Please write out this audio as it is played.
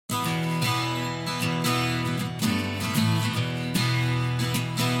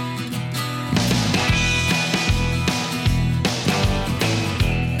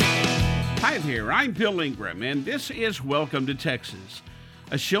there. I'm Bill Ingram, and this is Welcome to Texas,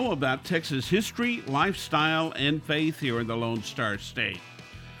 a show about Texas history, lifestyle, and faith here in the Lone Star State.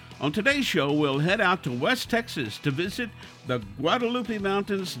 On today's show, we'll head out to West Texas to visit the Guadalupe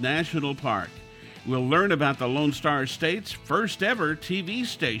Mountains National Park. We'll learn about the Lone Star State's first ever TV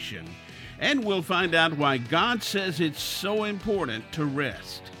station, and we'll find out why God says it's so important to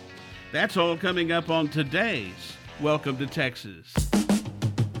rest. That's all coming up on today's Welcome to Texas.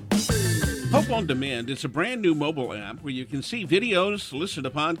 Hope on Demand is a brand new mobile app where you can see videos, listen to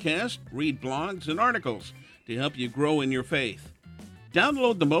podcasts, read blogs, and articles to help you grow in your faith.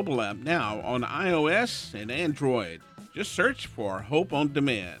 Download the mobile app now on iOS and Android. Just search for Hope on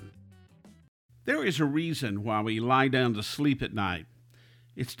Demand. There is a reason why we lie down to sleep at night.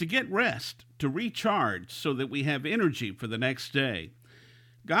 It's to get rest, to recharge so that we have energy for the next day.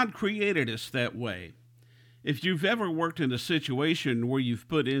 God created us that way. If you've ever worked in a situation where you've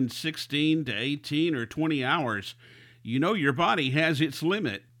put in 16 to 18 or 20 hours, you know your body has its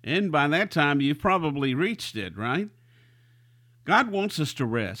limit, and by that time you've probably reached it, right? God wants us to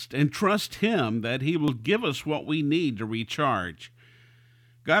rest and trust Him that He will give us what we need to recharge.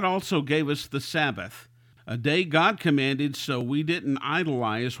 God also gave us the Sabbath, a day God commanded so we didn't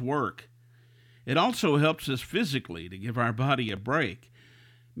idolize work. It also helps us physically to give our body a break.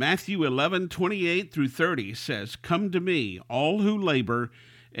 Matthew 11:28 through 30 says, "Come to me, all who labor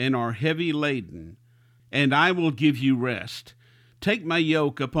and are heavy laden, and I will give you rest. Take my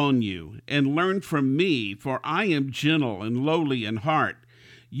yoke upon you, and learn from me, for I am gentle and lowly in heart.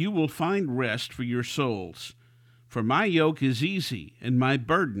 You will find rest for your souls. For my yoke is easy, and my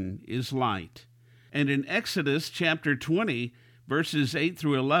burden is light." And in Exodus chapter 20, verses 8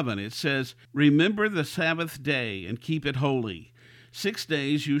 through 11, it says, "Remember the Sabbath day and keep it holy. 6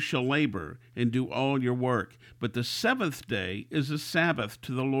 days you shall labor and do all your work, but the seventh day is a Sabbath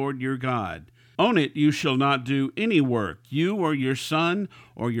to the Lord your God. On it you shall not do any work, you or your son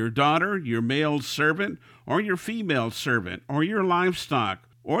or your daughter, your male servant or your female servant, or your livestock,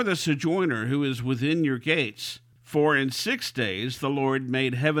 or the sojourner who is within your gates. For in 6 days the Lord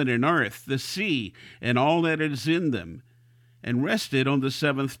made heaven and earth, the sea, and all that is in them, and rested on the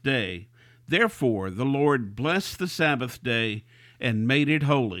seventh day. Therefore the Lord blessed the Sabbath day and made it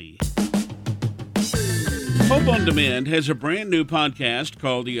holy." Hope on Demand has a brand new podcast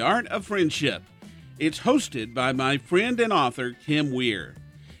called The Art of Friendship. It's hosted by my friend and author, Kim Weir.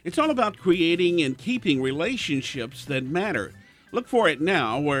 It's all about creating and keeping relationships that matter. Look for it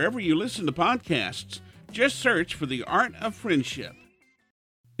now wherever you listen to podcasts. Just search for The Art of Friendship.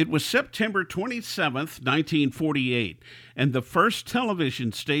 It was September 27th, 1948, and the first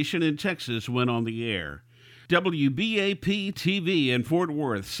television station in Texas went on the air. WBAP-TV in Fort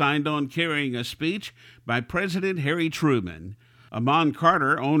Worth signed on carrying a speech by President Harry Truman. Amon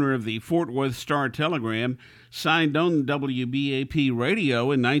Carter, owner of the Fort Worth Star-Telegram, signed on WBAP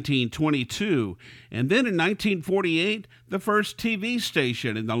radio in 1922, and then in 1948, the first TV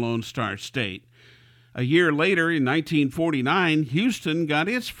station in the Lone Star State. A year later, in 1949, Houston got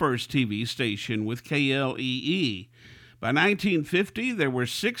its first TV station with KLEE. By 1950, there were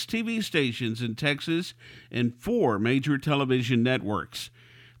 6 TV stations in Texas and 4 major television networks: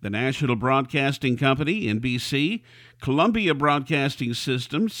 the National Broadcasting Company, NBC, Columbia Broadcasting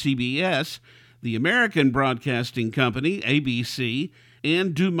System, CBS, the American Broadcasting Company, ABC,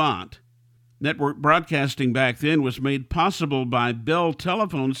 and Dumont. Network broadcasting back then was made possible by Bell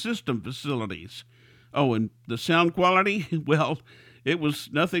Telephone System facilities. Oh, and the sound quality? Well, it was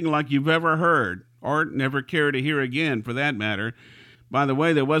nothing like you've ever heard, or never care to hear again, for that matter. By the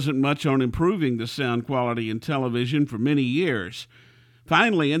way, there wasn't much on improving the sound quality in television for many years.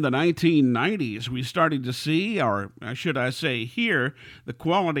 Finally, in the 1990s, we started to see, or should I say hear, the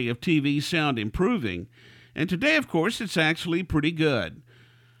quality of TV sound improving. And today, of course, it's actually pretty good.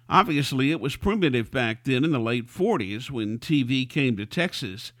 Obviously, it was primitive back then in the late 40s when TV came to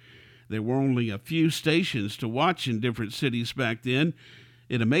Texas. There were only a few stations to watch in different cities back then.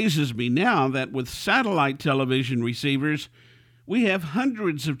 It amazes me now that with satellite television receivers, we have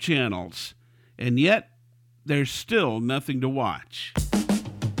hundreds of channels, and yet there's still nothing to watch.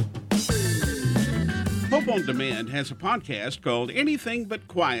 Hope on Demand has a podcast called Anything But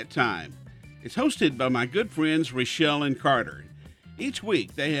Quiet Time. It's hosted by my good friends Rochelle and Carter. Each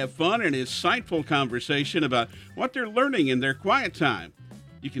week, they have fun and insightful conversation about what they're learning in their quiet time.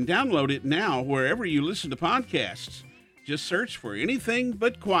 You can download it now wherever you listen to podcasts. Just search for Anything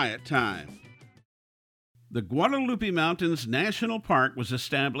But Quiet Time. The Guadalupe Mountains National Park was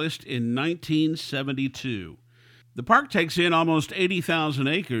established in 1972. The park takes in almost 80,000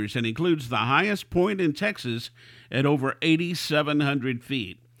 acres and includes the highest point in Texas at over 8,700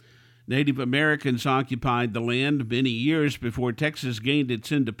 feet. Native Americans occupied the land many years before Texas gained its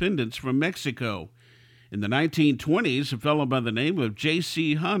independence from Mexico. In the 1920s, a fellow by the name of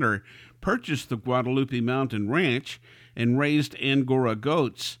J.C. Hunter purchased the Guadalupe Mountain Ranch and raised Angora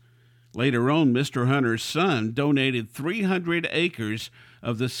goats. Later on, Mr. Hunter's son donated 300 acres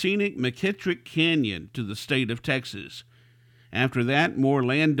of the scenic McKittrick Canyon to the state of Texas. After that, more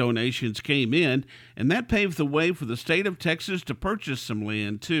land donations came in, and that paved the way for the state of Texas to purchase some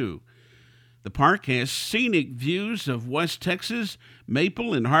land, too. The park has scenic views of West Texas,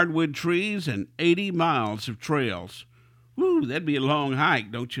 maple and hardwood trees, and 80 miles of trails. Woo, that'd be a long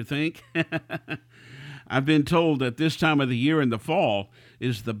hike, don't you think? I've been told that this time of the year in the fall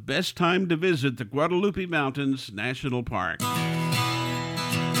is the best time to visit the Guadalupe Mountains National Park.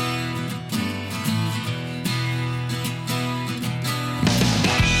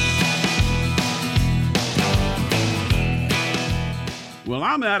 Well,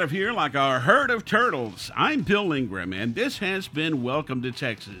 I'm out of here like a herd of turtles. I'm Bill Ingram, and this has been Welcome to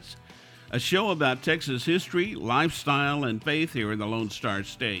Texas, a show about Texas history, lifestyle, and faith here in the Lone Star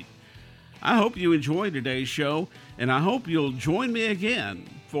State. I hope you enjoyed today's show, and I hope you'll join me again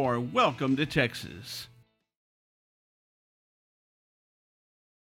for Welcome to Texas.